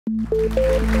The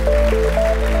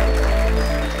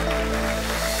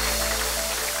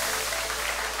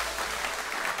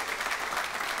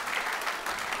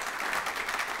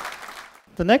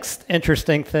next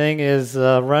interesting thing is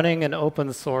running an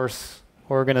open source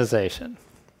organization.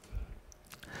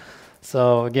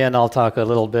 So again, I'll talk a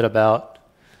little bit about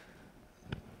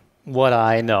what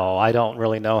I know. I don't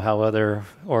really know how other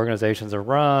organizations are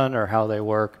run or how they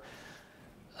work.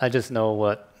 I just know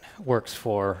what works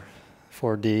for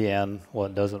D and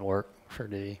what doesn't work for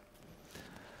D.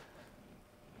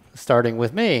 Starting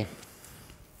with me.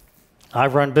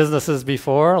 I've run businesses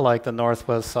before, like the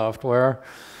Northwest Software,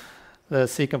 the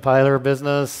C compiler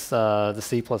business, the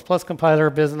C++ compiler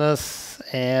business,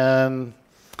 and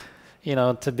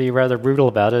to be rather brutal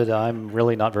about it, I'm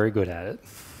really not very good at it.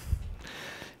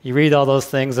 You read all those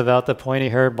things about the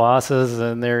pointy-haired bosses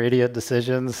and their idiot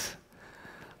decisions.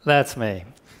 That's me.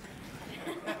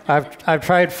 I've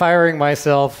tried firing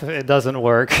myself. It doesn't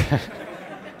work.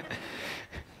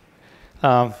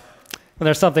 When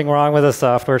there's something wrong with the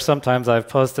software, sometimes I've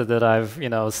posted that I've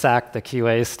sacked the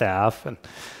QA staff, and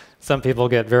some people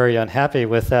get very unhappy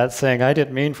with that, saying, I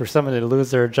didn't mean for somebody to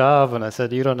lose their job. And I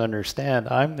said, you don't understand.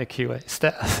 I'm the QA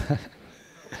staff.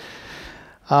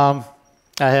 I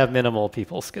have minimal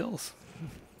people skills.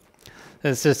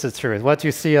 It's just the truth. What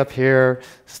you see up here,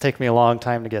 it's taken me a long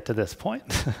time to get to this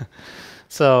point.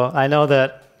 So I know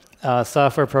that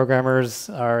software programmers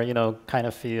are, kind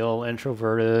of feel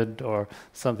introverted or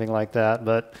something like that.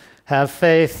 But have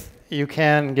faith, you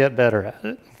can get better at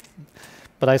it.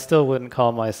 But I still wouldn't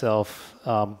call myself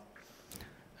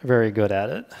very good at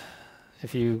it.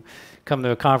 If you come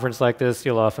to a conference like this,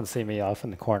 you'll often see me off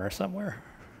in the corner somewhere.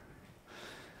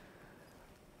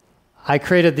 I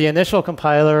created the initial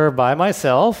compiler by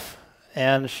myself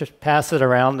and passed it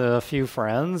around to a few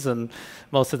friends, and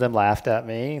most of them laughed at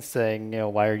me, saying,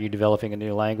 why are you developing a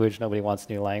new language? Nobody wants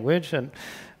a new language. And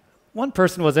one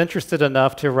person was interested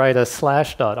enough to write a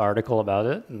Slashdot article about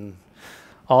it, and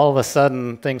all of a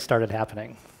sudden, things started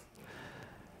happening.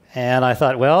 And I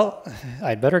thought, well,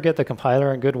 I'd better get the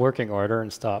compiler in good working order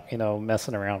and stop,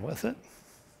 messing around with it.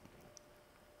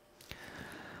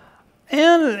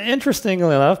 And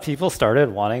interestingly enough, people started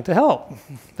wanting to help.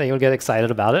 They would get excited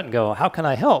about it and go, how can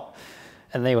I help?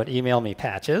 And they would email me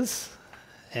patches.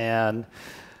 And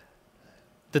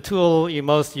the tool you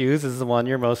most use is the one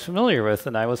you're most familiar with,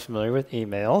 and I was familiar with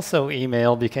email, so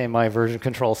email became my version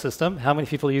control system. How many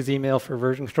people use email for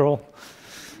version control?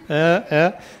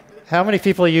 How many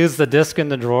people use the disk in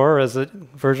the drawer as a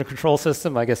version control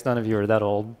system? I guess none of you are that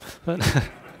old.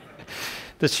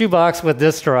 The shoebox with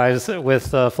disk drives with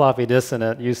floppy disks in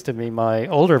it used to be my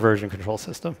older version control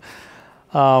system.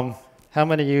 How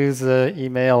many use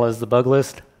email as the bug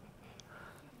list?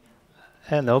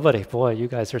 And nobody. Boy, you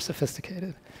guys are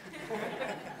sophisticated.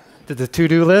 The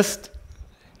to-do list?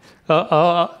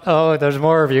 Oh, there's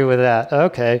more of you with that.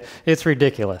 Okay, it's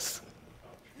ridiculous.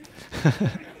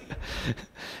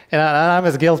 And I'm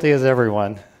as guilty as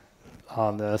everyone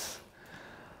on this.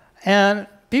 And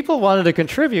people wanted to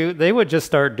contribute. They would just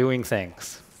start doing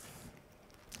things.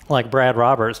 Like Brad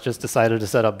Roberts just decided to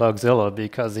set up Bugzilla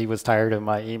because he was tired of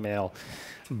my email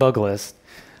bug list.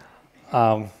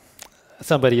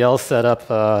 Somebody else set up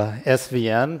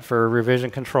SVN for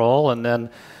revision control, and then,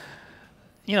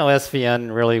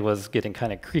 SVN really was getting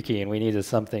kind of creaky, and we needed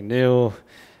something new.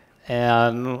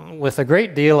 And with a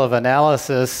great deal of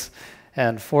analysis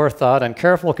and forethought and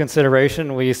careful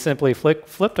consideration, we simply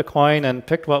flipped a coin and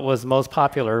picked what was most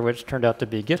popular, which turned out to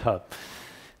be GitHub,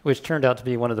 which turned out to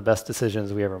be one of the best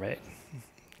decisions we ever made.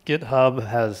 GitHub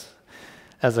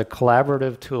as a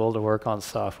collaborative tool to work on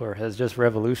software, has just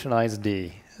revolutionized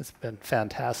D. It's been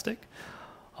fantastic.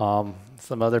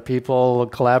 Some other people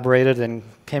collaborated and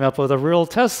came up with a real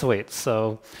test suite.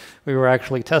 So we were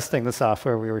actually testing the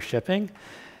software we were shipping.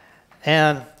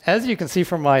 And as you can see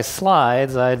from my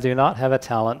slides, I do not have a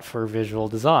talent for visual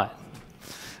design.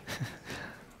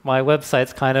 My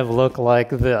websites kind of look like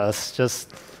this, just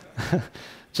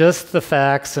the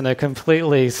facts in a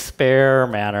completely spare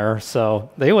manner.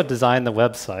 So they would design the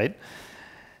website,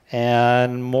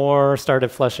 and more started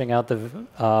fleshing out the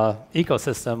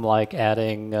ecosystem, like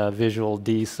adding Visual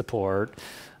D support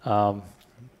and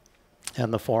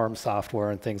the form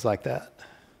software and things like that.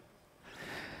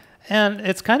 And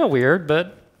it's kind of weird,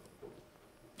 but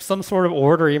some sort of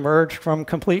order emerged from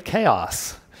complete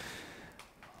chaos.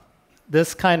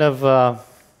 This kind of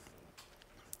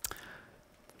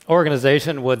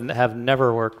organization would have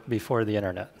never worked before the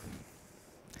internet,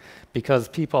 because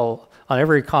people on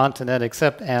every continent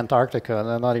except Antarctica, and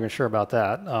I'm not even sure about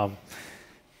that,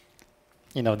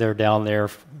 they're down there,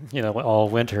 all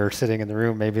winter sitting in the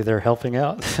room. Maybe they're helping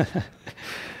out.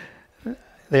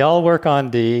 They all work on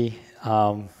D,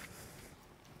 and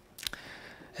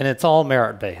it's all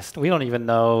merit-based. We don't even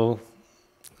know,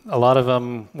 a lot of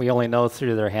them we only know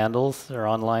through their handles, their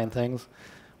online things.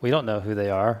 We don't know who they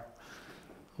are.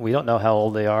 We don't know how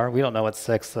old they are. We don't know what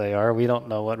sex they are. We don't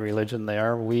know what religion they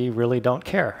are. We really don't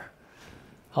care.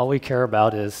 All we care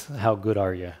about is how good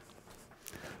are you.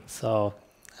 So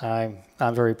I'm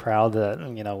very proud that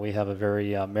we have a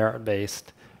very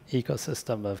merit-based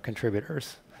ecosystem of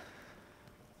contributors.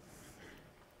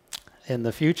 In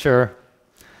the future,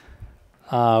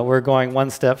 we're going one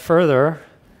step further.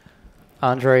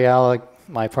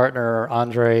 My partner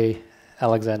Andre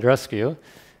Alexandrescu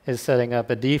is setting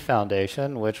up a D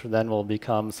Foundation, which then will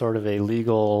become sort of a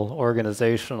legal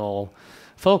organizational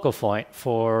focal point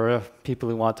for people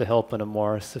who want to help in a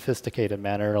more sophisticated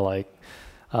manner, like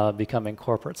becoming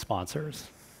corporate sponsors.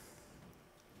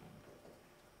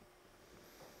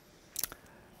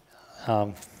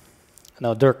 Now,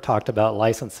 Dirk talked about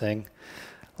licensing.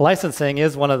 Licensing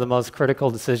is one of the most critical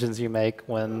decisions you make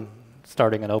when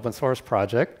starting an open source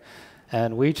project,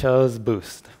 and we chose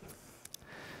Boost.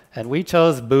 And we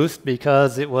chose Boost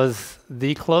because it was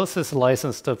the closest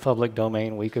license to public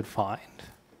domain we could find.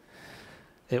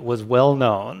 It was well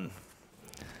known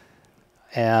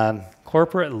and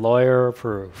corporate lawyer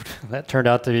approved. That turned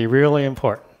out to be really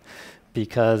important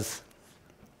because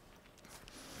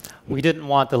we didn't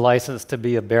want the license to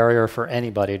be a barrier for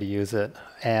anybody to use it.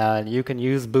 And you can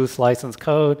use Boost license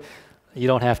code. You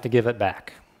don't have to give it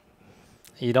back.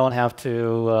 You don't have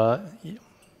to,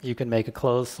 you can make a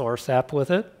closed source app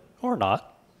with it or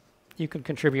not. You can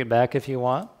contribute back if you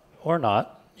want or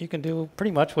not. You can do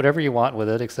pretty much whatever you want with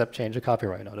it except change a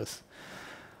copyright notice.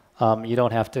 You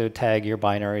don't have to tag your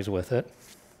binaries with it.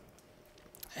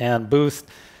 And Boost,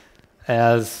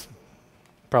 as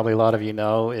probably a lot of you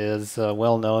know, is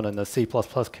well known in the C++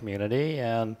 community,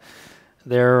 and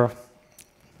they're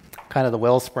kind of the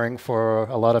wellspring for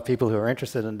a lot of people who are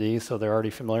interested in D, so they're already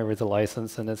familiar with the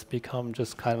license, and it's become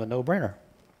just kind of a no-brainer.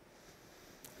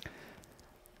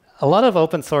 A lot of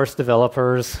open source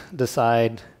developers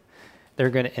decide they're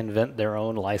going to invent their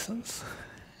own license.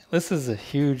 This is a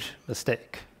huge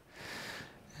mistake.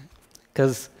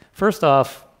 Because first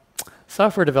off,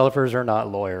 software developers are not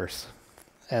lawyers.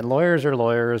 And lawyers are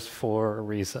lawyers for a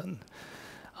reason.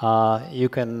 You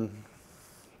can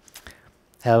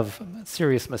have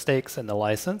serious mistakes in the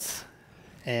license.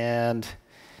 And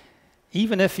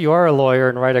even if you are a lawyer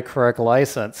and write a correct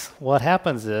license, what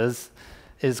happens is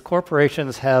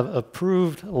corporations have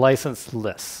approved license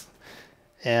lists.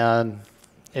 And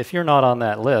if you're not on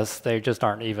that list, they just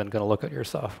aren't even going to look at your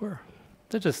software.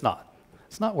 They're just not.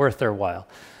 It's not worth their while.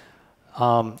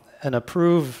 An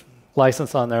approved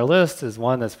license on their list is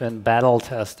one that's been battle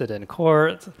tested in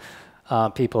court.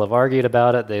 People have argued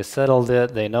about it. They've settled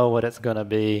it. They know what it's going to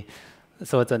be.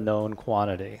 So it's a known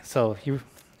quantity. So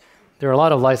there are a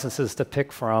lot of licenses to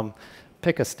pick from.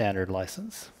 Pick a standard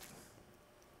license.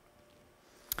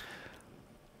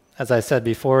 As I said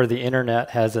before, the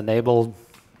internet has enabled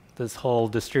this whole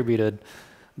distributed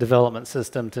development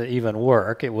system to even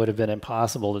work. It would have been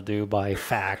impossible to do by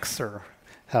fax or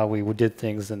how we did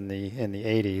things in the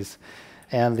 80s.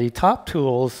 And the top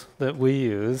tools that we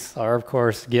use are, of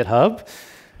course, GitHub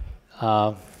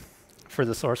for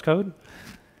the source code,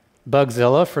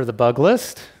 Bugzilla for the bug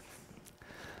list,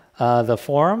 the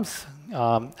forums.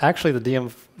 Actually,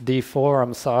 the D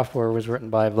forum software was written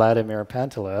by Vladimir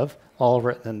Pantellev, all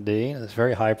written in D, and it's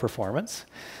very high performance.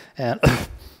 And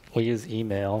we use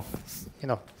email,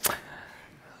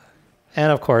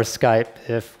 And of course, Skype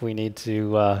if we need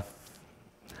to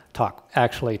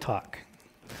actually talk,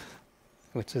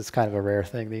 which is kind of a rare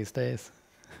thing these days.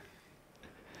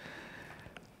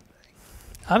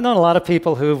 I've known a lot of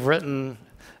people who've written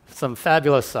some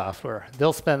fabulous software.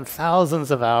 They'll spend thousands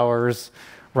of hours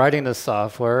writing this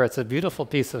software. It's a beautiful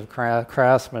piece of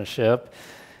craftsmanship.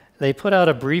 They put out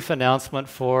a brief announcement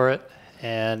for it,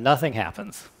 and nothing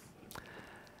happens.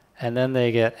 And then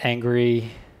they get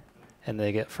angry, and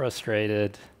they get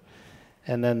frustrated,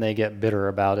 and then they get bitter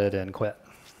about it and quit.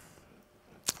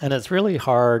 And it's really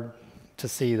hard to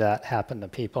see that happen to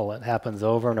people. It happens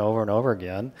over and over and over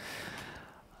again.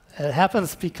 It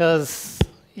happens because,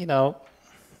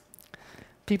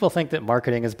 people think that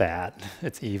marketing is bad.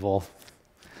 It's evil.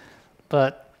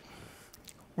 But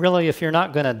really, if you're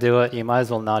not going to do it, you might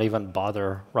as well not even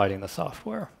bother writing the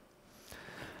software.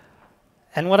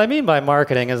 And what I mean by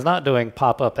marketing is not doing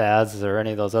pop-up ads or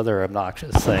any of those other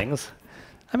obnoxious things.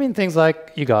 I mean things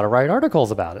like you got to write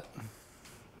articles about it.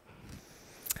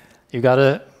 You got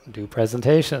to do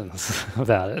presentations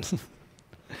about it.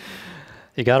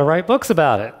 You got to write books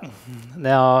about it.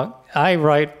 Now, I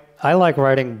like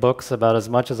writing books about as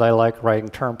much as I like writing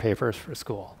term papers for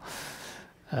school.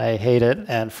 I hate it,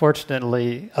 and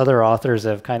fortunately, other authors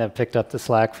have kind of picked up the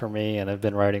slack for me and have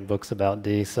been writing books about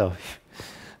D, so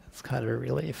it's kind of a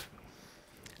relief.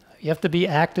 You have to be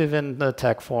active in the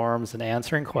tech forums and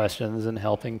answering questions and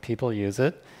helping people use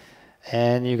it,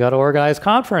 and you got to organize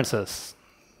conferences.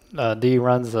 D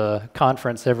runs a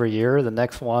conference every year. The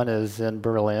next one is in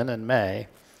Berlin in May,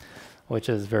 which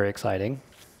is very exciting.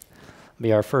 It'll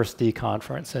be our first D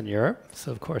conference in Europe,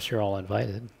 so of course you're all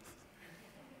invited.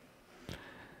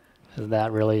 Is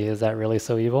that really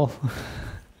so evil?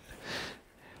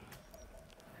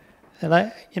 And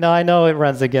I know it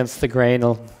runs against the grain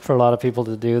for a lot of people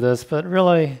to do this, but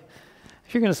really,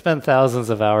 if you're going to spend thousands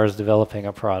of hours developing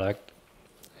a product,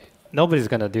 nobody's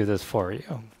going to do this for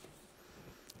you.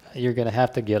 You're going to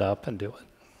have to get up and do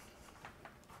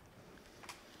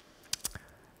it.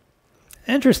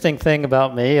 Interesting thing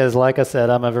about me is, like I said,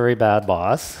 I'm a very bad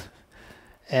boss.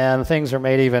 And things are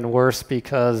made even worse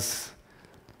because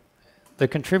the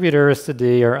contributors to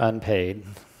D are unpaid.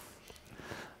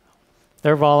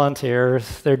 They're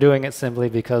volunteers. They're doing it simply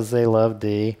because they love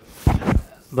D.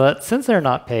 But since they're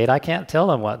not paid, I can't tell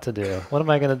them what to do. What am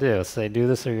I going to do? Say, do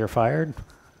this or you're fired?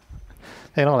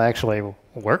 They don't actually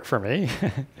work for me.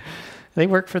 They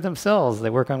work for themselves. They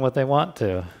work on what they want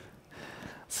to.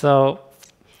 So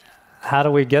how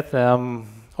do we get them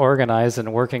organized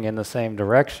and working in the same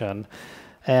direction?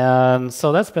 And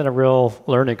so that's been a real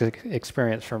learning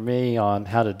experience for me on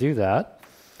how to do that.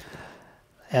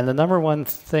 And the number one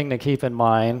thing to keep in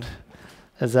mind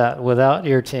is that without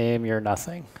your team, you're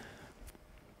nothing.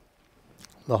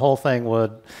 The whole thing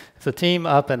would, if the team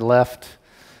up and left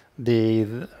D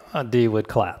would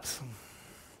collapse.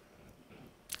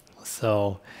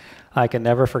 So I can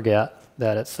never forget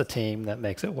that it's the team that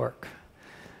makes it work.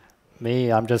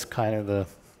 Me, I'm just kind of the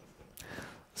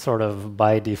sort of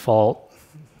by default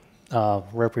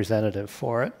representative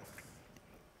for it.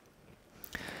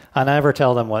 I never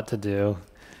tell them what to do.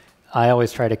 I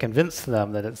always try to convince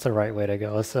them that it's the right way to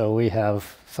go. So we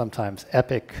have sometimes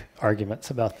epic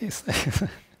arguments about these things.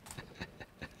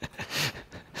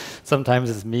 Sometimes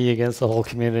it's me against the whole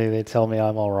community. They tell me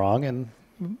I'm all wrong, and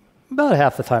about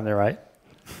half the time they're right.